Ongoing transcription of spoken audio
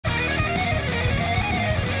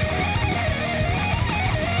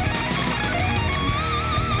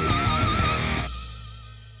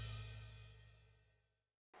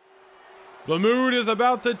The mood is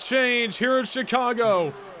about to change here in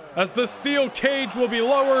Chicago as the steel cage will be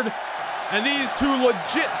lowered and these two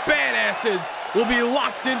legit badasses will be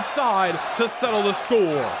locked inside to settle the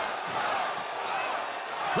score.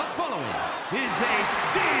 The following is a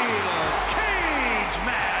steel cage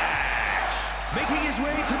match. Making his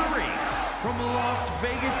way to the ring from Las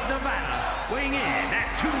Vegas, Nevada, weighing in at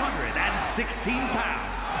 216 pounds,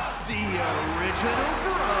 the original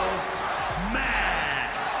bro,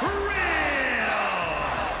 Matt Riddle.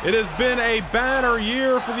 It has been a banner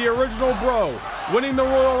year for the original bro, winning the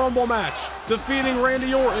Royal Rumble match, defeating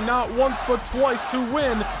Randy Orton not once but twice to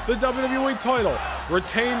win the WWE title,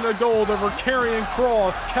 retain the gold over Karrion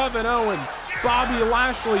Kross, Kevin Owens, Bobby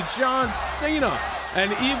Lashley, John Cena,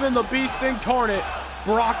 and even the Beast incarnate,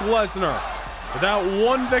 Brock Lesnar. But that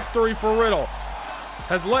one victory for Riddle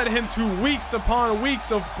has led him to weeks upon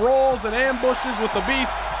weeks of brawls and ambushes with the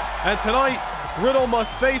Beast, and tonight, Riddle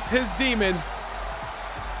must face his demons.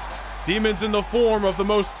 Demons in the form of the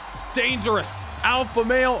most dangerous alpha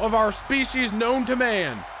male of our species known to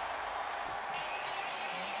man.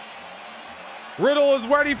 Riddle is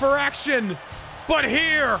ready for action, but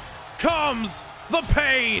here comes the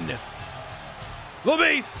pain. The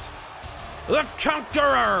Beast, the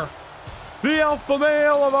Conqueror, the alpha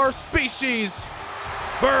male of our species,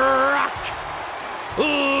 Brock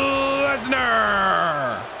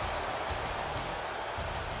Lesnar.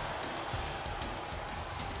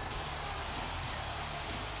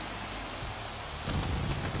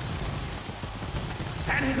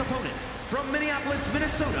 And his opponent from Minneapolis,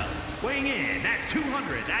 Minnesota, weighing in at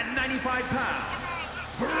 295 pounds,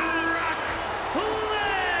 Brock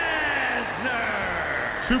Lesnar.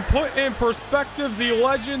 To put in perspective the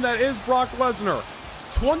legend that is Brock Lesnar,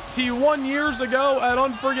 21 years ago at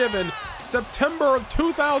Unforgiven, September of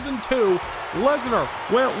 2002, Lesnar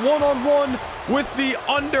went one-on-one with The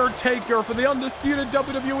Undertaker for the undisputed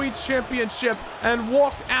WWE Championship and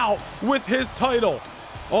walked out with his title.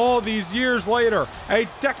 All these years later, a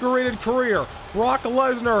decorated career, Brock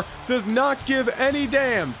Lesnar does not give any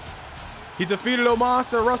damns. He defeated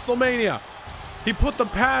Omos at WrestleMania. He put the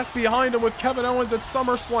past behind him with Kevin Owens at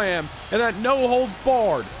SummerSlam and at No Holds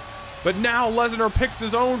Barred. But now Lesnar picks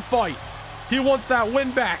his own fight. He wants that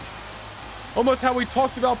win back. Almost how we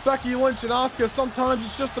talked about Becky Lynch and Asuka, sometimes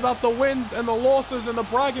it's just about the wins and the losses and the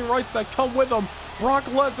bragging rights that come with them. Brock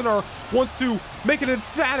Lesnar wants to make an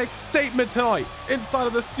emphatic statement tonight inside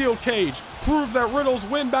of the steel cage, prove that Riddle's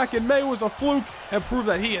win back in May was a fluke, and prove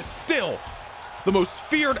that he is still the most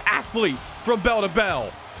feared athlete from bell to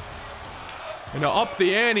bell. And to up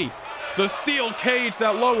the ante, the steel cage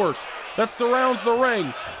that lowers, that surrounds the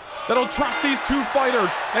ring, that'll trap these two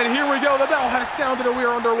fighters. And here we go, the bell has sounded and we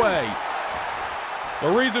are underway. The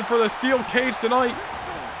reason for the steel cage tonight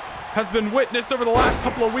has been witnessed over the last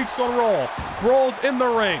couple of weeks on Raw. Brawls in the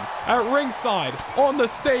ring, at ringside, on the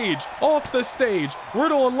stage, off the stage.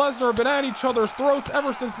 Riddle and Lesnar have been at each other's throats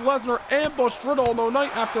ever since Lesnar ambushed Riddle on the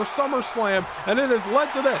night after SummerSlam, and it has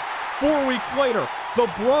led to this. 4 weeks later, the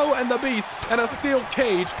Bro and the Beast and a steel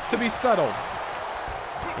cage to be settled.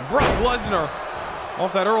 And Brock Lesnar,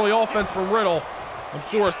 off that early offense from Riddle, I'm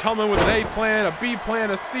sure is coming with an A plan, a B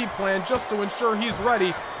plan, a C plan, just to ensure he's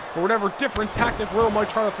ready for whatever different tactic Riddle might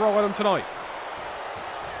try to throw at him tonight.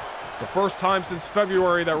 It's the first time since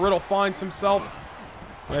February that Riddle finds himself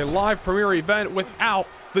in a live premiere event without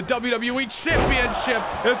the WWE Championship.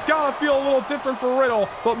 It's gotta feel a little different for Riddle,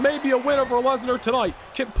 but maybe a win over Lesnar tonight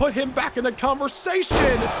can put him back in the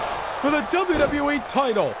conversation for the WWE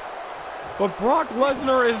title. But Brock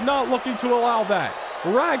Lesnar is not looking to allow that.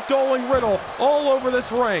 Ragdolling Riddle all over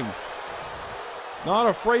this ring. Not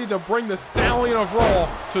afraid to bring the Stallion of Raw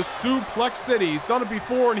to Suplex City. He's done it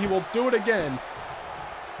before and he will do it again.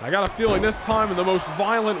 And I got a feeling this time in the most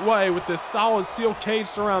violent way with this solid steel cage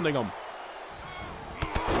surrounding him.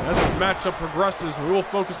 As this matchup progresses, we will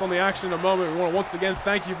focus on the action in a moment. We want to once again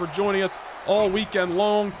thank you for joining us all weekend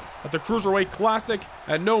long at the Cruiserweight Classic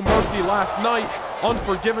and No Mercy last night.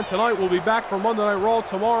 Unforgiven tonight. We'll be back for Monday Night Raw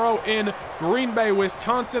tomorrow in Green Bay,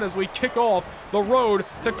 Wisconsin as we kick off the road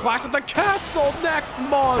to Clash at the Castle next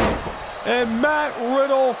month. And Matt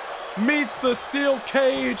Riddle meets the steel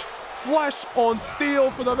cage, flesh on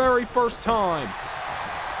steel for the very first time.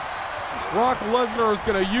 Brock Lesnar is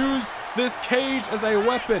going to use this cage as a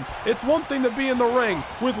weapon. It's one thing to be in the ring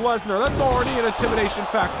with Lesnar. That's already an intimidation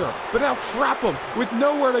factor. But now trap him with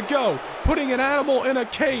nowhere to go, putting an animal in a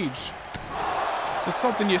cage. It's just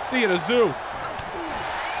something you see at a zoo.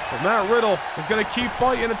 But Matt Riddle is going to keep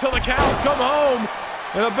fighting until the cows come home.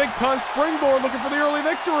 And a big-time springboard looking for the early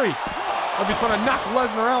victory. I'll be trying to knock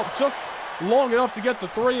Lesnar out just long enough to get the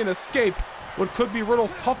 3 and escape. what could be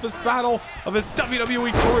Riddle's toughest battle of his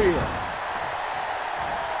WWE career.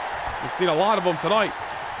 We've seen a lot of them tonight.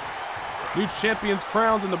 New champions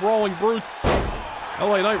crowned in the Brawling Brutes.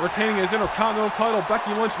 LA Knight retaining his Intercontinental title.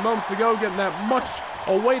 Becky Lynch moments ago getting that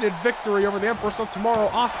much-awaited victory over the Empress of Tomorrow,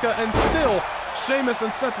 Asuka, and still Sheamus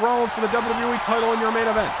and Seth Rollins for the WWE title in your main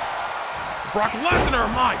event. Brock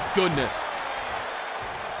Lesnar, my goodness.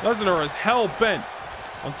 Lesnar is hell-bent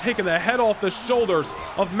on taking the head off the shoulders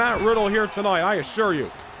of Matt Riddle here tonight, I assure you.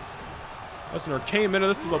 Lesnar came into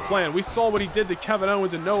this with a plan. We saw what he did to Kevin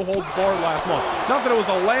Owens in No Holds Barred last month. Not that it was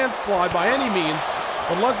a landslide by any means,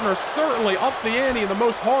 but Lesnar certainly upped the ante in the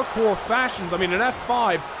most hardcore fashions. I mean, an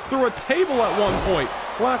F5 through a table at one point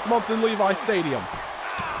last month in Levi Stadium.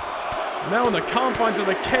 Now in the confines of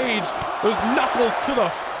the cage, those knuckles to the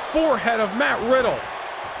forehead of Matt Riddle.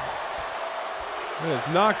 That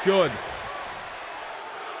is not good.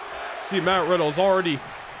 See, Matt Riddle's already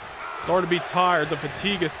starting to be tired. The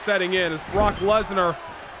fatigue is setting in as Brock Lesnar,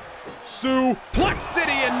 Suplex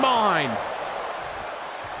City in mind.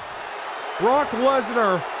 Brock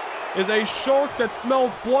Lesnar is a shark that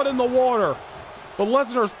smells blood in the water, but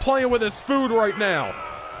Lesnar's playing with his food right now.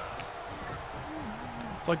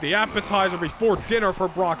 It's like the appetizer before dinner for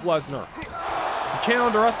Brock Lesnar. You can't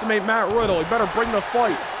underestimate Matt Riddle. He better bring the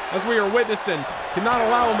fight, as we are witnessing. Cannot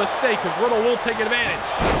allow a mistake, because Riddle will take advantage.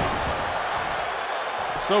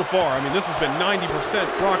 So far, I mean, this has been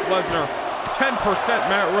 90% Brock Lesnar, 10%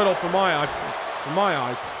 Matt Riddle from my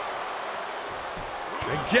eyes.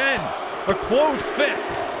 Again, a closed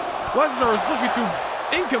fist. Lesnar is looking to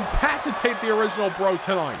incapacitate the original Bro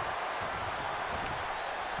tonight.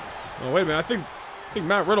 Oh, wait a minute. I think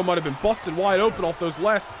Matt Riddle might have been busted wide open off those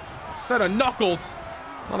last set of knuckles.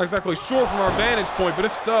 Not exactly sure from our vantage point, but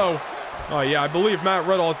if so, oh yeah, I believe Matt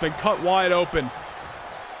Riddle has been cut wide open.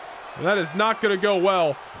 And that is not going to go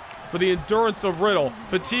well for the endurance of Riddle.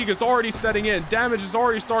 Fatigue is already setting in. Damage is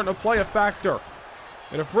already starting to play a factor.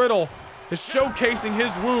 And if Riddle is showcasing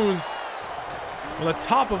his wounds on the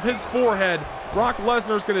top of his forehead, Brock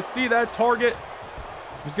Lesnar is going to see that target.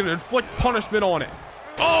 He's going to inflict punishment on it.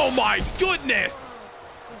 Oh my goodness!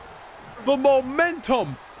 The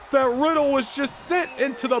momentum that Riddle was just sent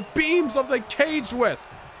into the beams of the cage with.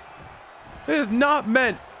 It is not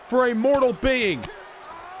meant for a mortal being.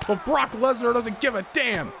 But Brock Lesnar doesn't give a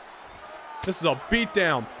damn. This is a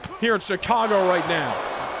beatdown here in Chicago right now.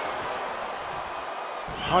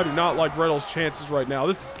 I do not like Riddle's chances right now.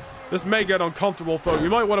 This may get uncomfortable, folks. You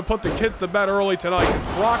might want to put the kids to bed early tonight, because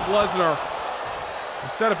Brock Lesnar, I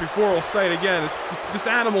said it before, I'll say it again, this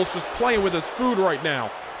animal's just playing with his food right now.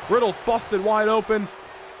 Riddle's busted wide open.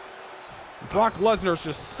 Brock Lesnar's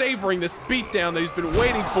just savoring this beatdown that he's been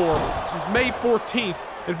waiting for since May 14th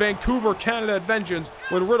in Vancouver, Canada at Vengeance,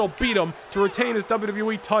 when Riddle beat him to retain his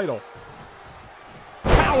WWE title.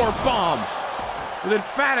 Power bomb with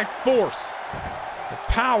emphatic force. The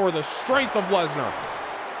power, the strength of Lesnar.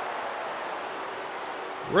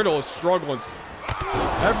 Riddle is struggling.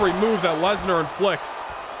 Every move that Lesnar inflicts,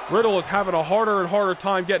 Riddle is having a harder and harder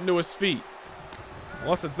time getting to his feet.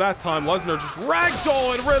 Unless it's that time, Lesnar just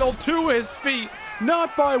ragdolling Riddle to his feet.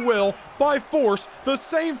 Not by will, by force. The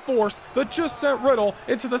same force that just sent Riddle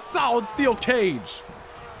into the solid steel cage.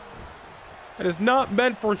 It is not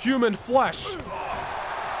meant for human flesh.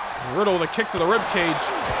 Riddle with a kick to the rib cage.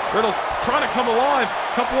 Riddle's trying to come alive.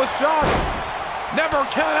 Couple of shots. Never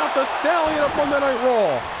count out the stallion of Monday Night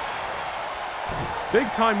Raw.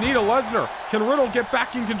 Big time knee to Lesnar. Can Riddle get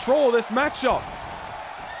back in control of this matchup?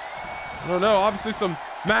 I don't know. Obviously some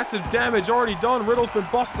massive damage already done. Riddle's been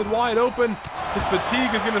busted wide open. His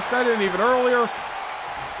fatigue is going to set in even earlier.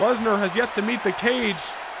 Lesnar has yet to meet the cage.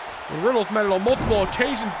 And Riddle's met it on multiple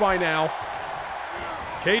occasions by now.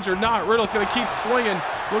 Cage or not, Riddle's going to keep swinging.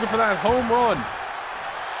 Looking for that home run.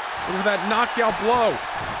 Looking for that knockout blow.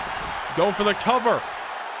 Going for the cover.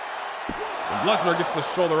 And Lesnar gets the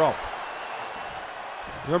shoulder up.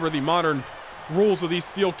 Remember the modern rules of these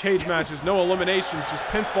steel cage matches. No eliminations, just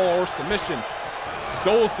pinfall or submission. The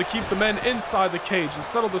goal is to keep the men inside the cage and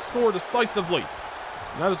settle the score decisively.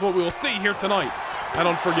 And that is what we will see here tonight at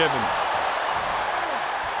Unforgiven.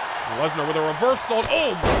 Lesnar with a reversal.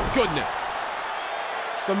 Oh my goodness.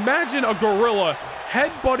 Just imagine a gorilla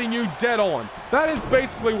headbutting you dead on. That is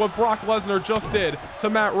basically what Brock Lesnar just did to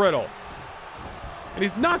Matt Riddle. And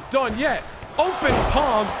he's not done yet. Open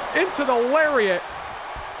palms into the lariat.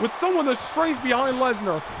 With someone the strength behind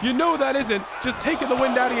Lesnar, you know that isn't just taking the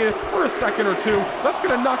wind out of you for a second or two. That's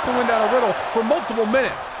going to knock the wind out of Riddle for multiple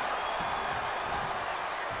minutes.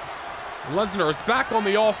 Lesnar is back on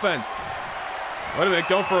the offense. Wait a minute,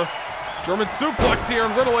 going for a German suplex here,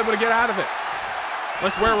 and Riddle able to get out of it.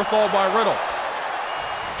 Nice wherewithal by Riddle.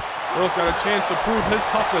 Riddle's got a chance to prove his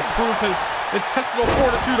toughness, prove his intestinal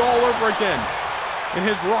fortitude all over again in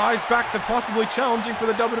his rise back to possibly challenging for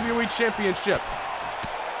the WWE Championship.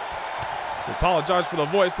 I apologize for the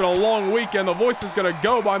voice, but a long weekend. The voice is going to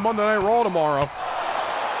go by Monday Night Raw tomorrow.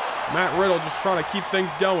 Matt Riddle just trying to keep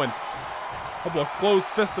things going. A couple of closed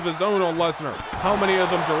fists of his own on Lesnar. How many of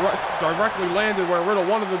them directly landed where Riddle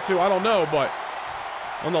wanted them to, I don't know, but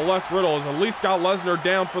nonetheless, Riddle has at least got Lesnar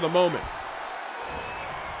down for the moment.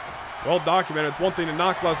 Well documented. It's one thing to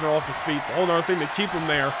knock Lesnar off his feet. It's a whole other thing to keep him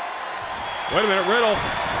there. Wait a minute, Riddle.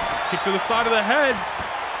 Kick to the side of the head.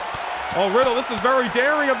 Oh, Riddle, this is very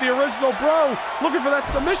daring of the original bro. Looking for that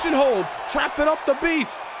submission hold. Trapping up the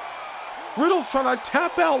beast. Riddle's trying to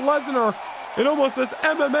tap out Lesnar in almost this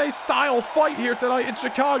MMA-style fight here tonight in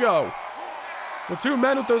Chicago. The two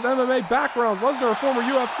men with those MMA backgrounds. Lesnar, a former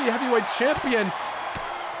UFC heavyweight champion.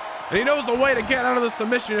 And he knows a way to get out of the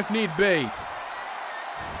submission if need be.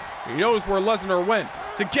 He knows where Lesnar went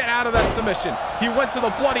to get out of that submission. He went to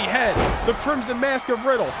the bloody head, the crimson mask of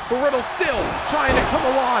Riddle, but Riddle still trying to come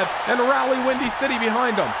alive and rally Windy City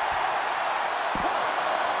behind him.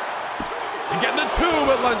 And getting the two,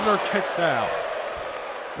 but Lesnar kicks out.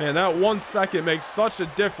 Man, that 1 second makes such a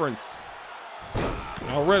difference.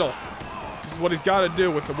 Now Riddle, this is what he's got to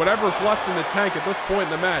do with whatever's left in the tank at this point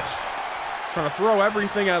in the match. Trying to throw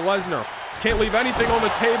everything at Lesnar. Can't leave anything on the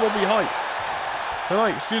table behind.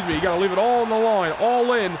 Tonight, excuse me, you got to leave it all on the line.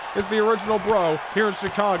 All in is the original bro here in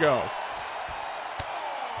Chicago.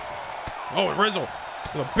 Oh, and Riddle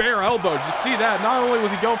with a bare elbow. Did you see that? Not only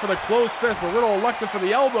was he going for the closed fist, but Riddle elected for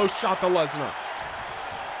the elbow shot to Lesnar.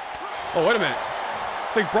 Oh, wait a minute.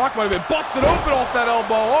 I think Brock might have been busted open off that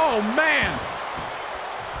elbow. Oh, man.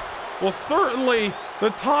 Well, certainly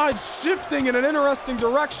the tide's shifting in an interesting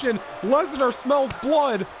direction. Lesnar smells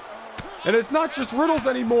blood. And it's not just Riddle's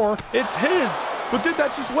anymore, it's his. But did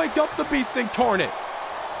that just wake up the beast incarnate?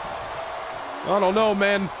 I don't know,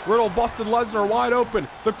 man. Riddle busted Lesnar wide open.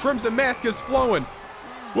 The crimson mask is flowing.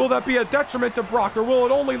 Will that be a detriment to Brock, or will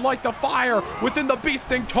it only light the fire within the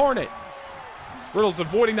beast incarnate? Riddle's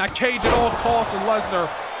avoiding that cage at all costs, and Lesnar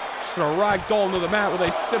just gonna ragdoll him to the mat with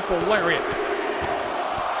a simple lariat.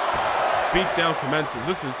 Beatdown commences.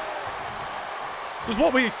 This is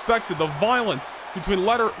what we expected, the violence between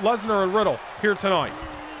Lesnar and Riddle here tonight.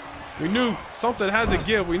 We knew something had to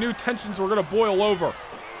give. We knew tensions were going to boil over.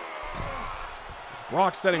 As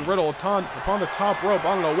Brock setting Riddle upon the top rope.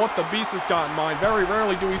 I don't know what the beast has got in mind. Very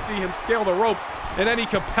rarely do we see him scale the ropes in any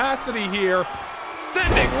capacity here.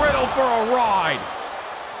 Sending Riddle for a ride.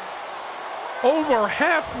 Over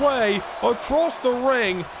halfway across the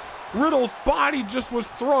ring, Riddle's body just was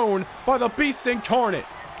thrown by the beast incarnate.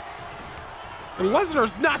 And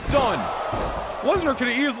Lesnar's not done. Lesnar could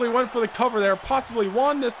have easily went for the cover there, possibly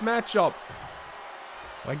won this matchup.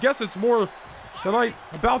 I guess it's more tonight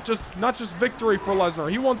about not just victory for Lesnar.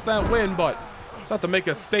 He wants that win, but he's have to make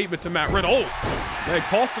a statement to Matt Riddle. Oh, yeah, it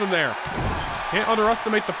costed him there. Can't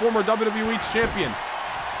underestimate the former WWE champion.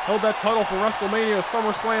 Held that title from WrestleMania to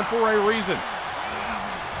SummerSlam for a reason.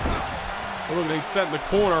 Riddle getting set in the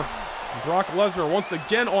corner. Brock Lesnar once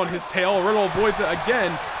again on his tail. Riddle avoids it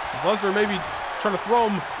again. As Lesnar maybe trying to throw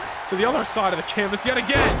him to the other side of the canvas yet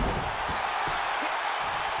again.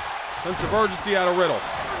 Sense of urgency out of Riddle.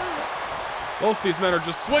 Both these men are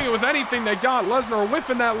just swinging with anything they got. Lesnar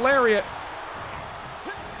whiffing that lariat.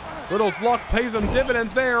 Riddle's luck pays him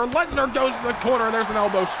dividends there. Lesnar goes to the corner and there's an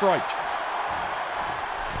elbow strike.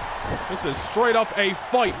 This is straight up a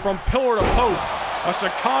fight from pillar to post. A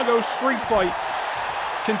Chicago street fight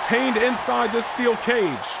contained inside this steel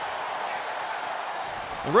cage.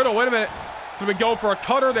 And Riddle, wait a minute. Could have been going for a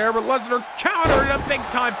cutter there, but Lesnar countered a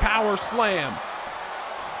big-time power slam.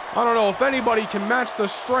 I don't know if anybody can match the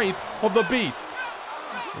strength of the beast.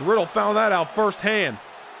 Riddle found that out firsthand.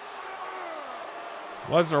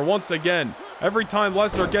 Lesnar once again. Every time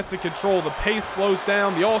Lesnar gets in control, the pace slows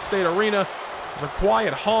down. The Allstate Arena, there's a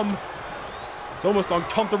quiet hum. It's almost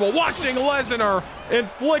uncomfortable watching Lesnar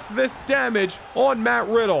inflict this damage on Matt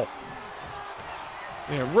Riddle.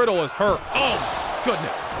 And Riddle is hurt. Oh,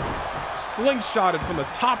 goodness. Slingshotted from the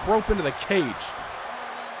top rope into the cage.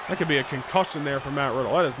 That could be a concussion there for Matt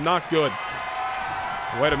Riddle. That is not good.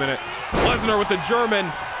 Wait a minute. Lesnar with the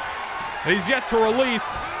German. And he's yet to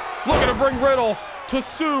release. Looking to bring Riddle to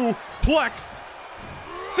Suplex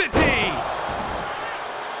City.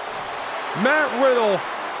 Matt Riddle,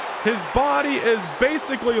 his body is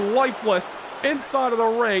basically lifeless inside of the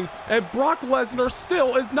ring, and Brock Lesnar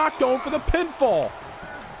still is not going for the pinfall.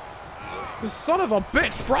 The son of a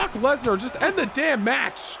bitch, Brock Lesnar, just end the damn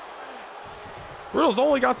match. Riddle's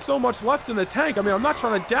only got so much left in the tank. I mean, I'm not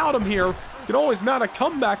trying to doubt him here. Can always mount a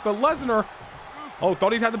comeback, but Lesnar, oh,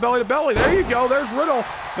 thought he'd had the belly to belly. There you go. There's Riddle.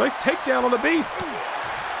 Nice takedown on the Beast.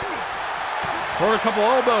 Throwing a couple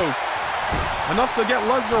elbows. Enough to get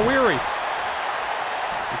Lesnar weary.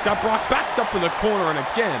 He's got Brock backed up in the corner, and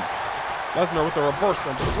again, Lesnar with the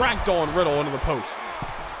reversal, dragged on Riddle into the post.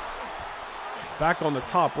 Back on the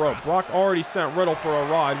top rope. Brock already sent Riddle for a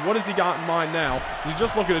ride. What has he got in mind now? He's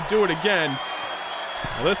just looking to do it again.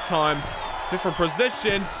 Well, this time, different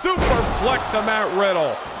position. Superplex to Matt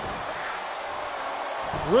Riddle.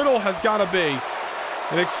 Riddle has got to be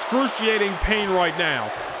in excruciating pain right now.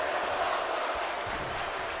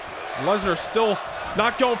 Lesnar still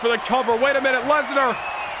not going for the cover. Wait a minute, Lesnar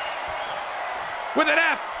with an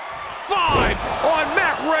F5 on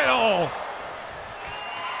Matt Riddle.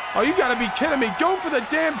 Oh, you gotta be kidding me. Go for the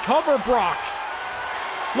damn cover, Brock.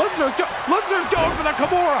 Lesnar's going for the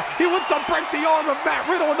Kimura. He wants to break the arm of Matt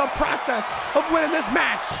Riddle in the process of winning this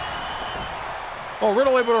match. Oh,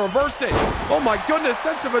 Riddle able to reverse it. Oh my goodness,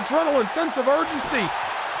 sense of adrenaline, sense of urgency.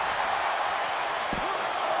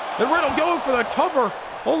 And Riddle going for the cover.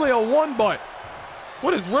 Only a one, but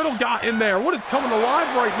what has Riddle got in there? What is coming alive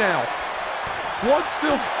right now? Blood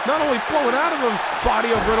still not only flowing out of the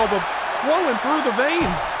body of Riddle, but flowing through the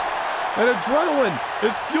veins. And adrenaline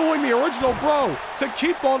is fueling the original Bro to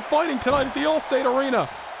keep on fighting tonight at the Allstate Arena.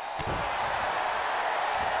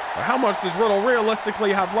 But how much does Riddle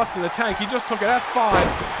realistically have left in the tank? He just took an F5.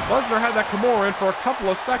 Lesnar had that Kimura in for a couple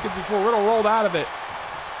of seconds before Riddle rolled out of it.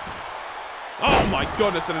 Oh my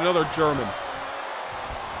goodness, and another German.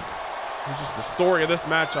 It's just the story of this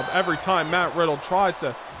matchup. Every time Matt Riddle tries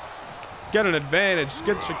to get an advantage,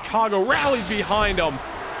 get Chicago rallied behind him,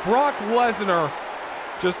 Brock Lesnar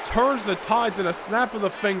just turns the tides in a snap of the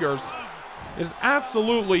fingers. Is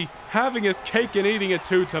absolutely having his cake and eating it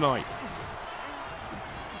too tonight.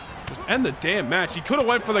 Just end the damn match. He could have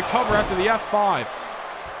went for the cover after the F5.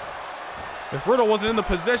 If Riddle wasn't in the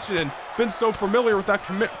position and been so familiar with that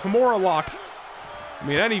Kimura lock, I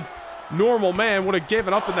mean, any normal man would have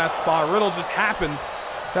given up in that spot. Riddle just happens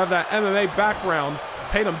to have that MMA background.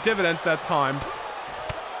 Paid him dividends that time.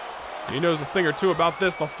 He knows a thing or two about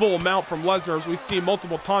this. The full mount from Lesnar, as we've seen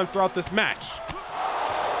multiple times throughout this match.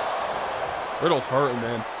 Riddle's hurting,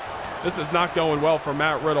 man. This is not going well for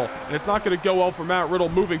Matt Riddle. And it's not going to go well for Matt Riddle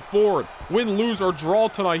moving forward. Win, lose, or draw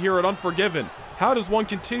tonight here at Unforgiven. How does one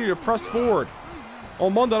continue to press forward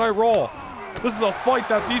on Monday Night Raw? This is a fight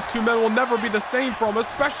that these two men will never be the same from,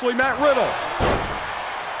 especially Matt Riddle.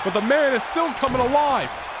 But the man is still coming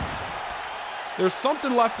alive. There's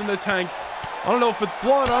something left in the tank. I don't know if it's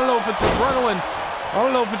blood. I don't know if it's adrenaline. I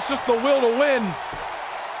don't know if it's just the will to win.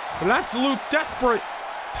 But an absolute desperate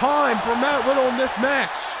time for Matt Riddle in this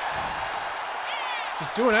match.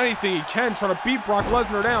 Just doing anything he can, trying to beat Brock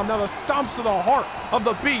Lesnar down. Now the stomps to the heart of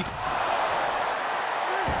the Beast.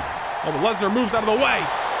 Oh, but Lesnar moves out of the way.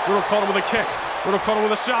 Riddle caught him with a kick. Riddle caught him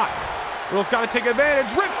with a shot. Riddle's got to take advantage.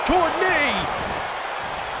 Ripcord knee.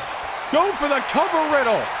 Go for the cover,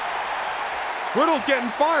 Riddle. Riddle's getting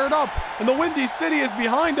fired up, and the Windy City is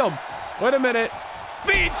behind him. Wait a minute.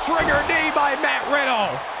 V-trigger knee by Matt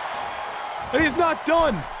Riddle. And he's not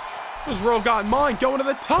done. What has Riddle got in mind? Going to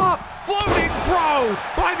the top. Floating Bro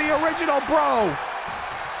by the original Bro.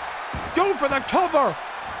 Go for the cover.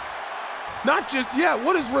 Not just yet.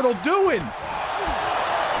 What is Riddle doing?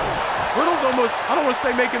 Riddle's almost, I don't want to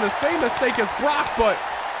say making the same mistake as Brock, but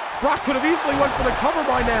Brock could have easily went for the cover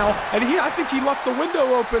by now, and I think he left the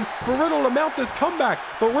window open for Riddle to mount this comeback.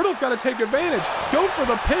 But Riddle's got to take advantage. Go for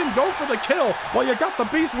the pin, go for the kill, while you got the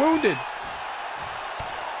Beast wounded.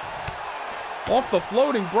 Off the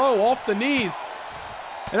floating Bro, off the knees.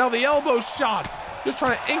 And now the elbow shots, just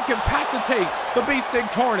trying to incapacitate the Beast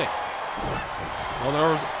incarnate. Well, there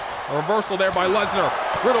was a reversal there by Lesnar.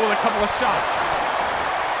 Riddle with a couple of shots.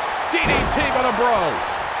 DDT by the Bro.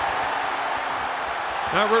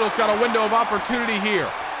 Now Riddle's got a window of opportunity here,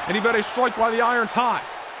 and he better strike while the iron's hot.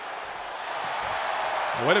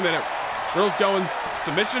 Wait a minute. Riddle's going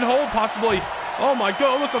submission hold, possibly. Oh my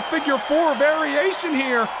God, almost a figure four variation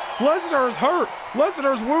here. Lesnar is hurt.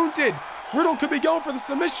 Lesnar's wounded. Riddle could be going for the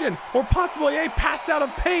submission, or possibly a pass out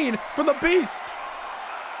of pain from the Beast.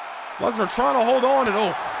 Lesnar trying to hold on,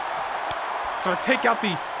 and trying to take out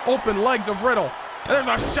the open legs of Riddle. And there's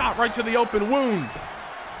a shot right to the open wound.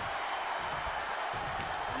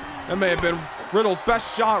 That may have been Riddle's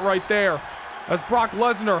best shot right there, as Brock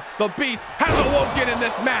Lesnar, the Beast, has awoken in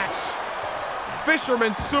this match.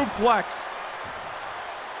 Fisherman suplex.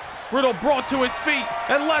 Riddle brought to his feet,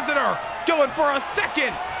 and Lesnar going for a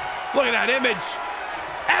second. Look at that image.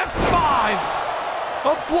 F5.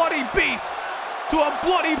 A bloody Beast to a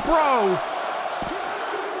bloody bro.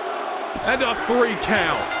 And a 3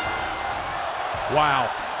 count.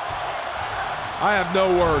 Wow. I have no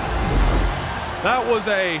words. That was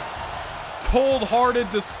a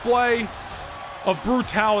cold-hearted display of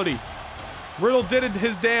brutality. Riddle did it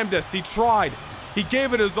his damnedest. He tried. He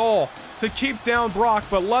gave it his all to keep down Brock,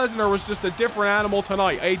 but Lesnar was just a different animal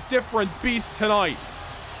tonight, a different beast tonight.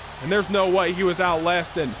 And there's no way he was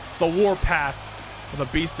outlasting the warpath of the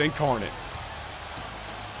Beast Incarnate.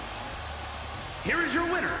 Here is your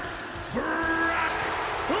winner, Brock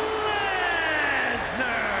Lesnar.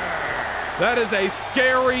 That is a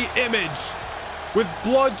scary image with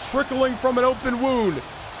blood trickling from an open wound.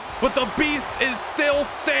 But the Beast is still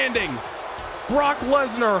standing. Brock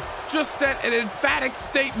Lesnar just sent an emphatic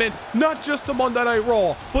statement, not just to Monday Night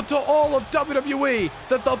Raw, but to all of WWE,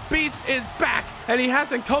 that the Beast is back and he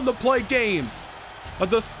hasn't come to play games. A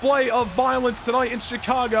display of violence tonight in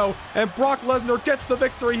Chicago, and Brock Lesnar gets the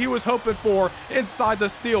victory he was hoping for inside the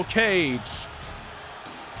steel cage.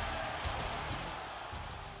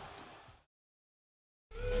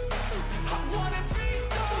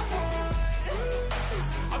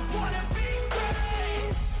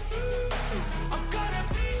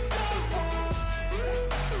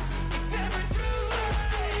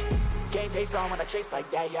 Face on when I chase like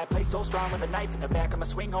that, yeah, I play so strong with a knife in the back. I'ma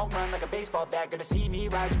swing home run like a baseball bat. Gonna see me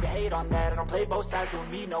rise, if you hate on that. I don't play both sides, doing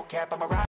me no cap, I'm a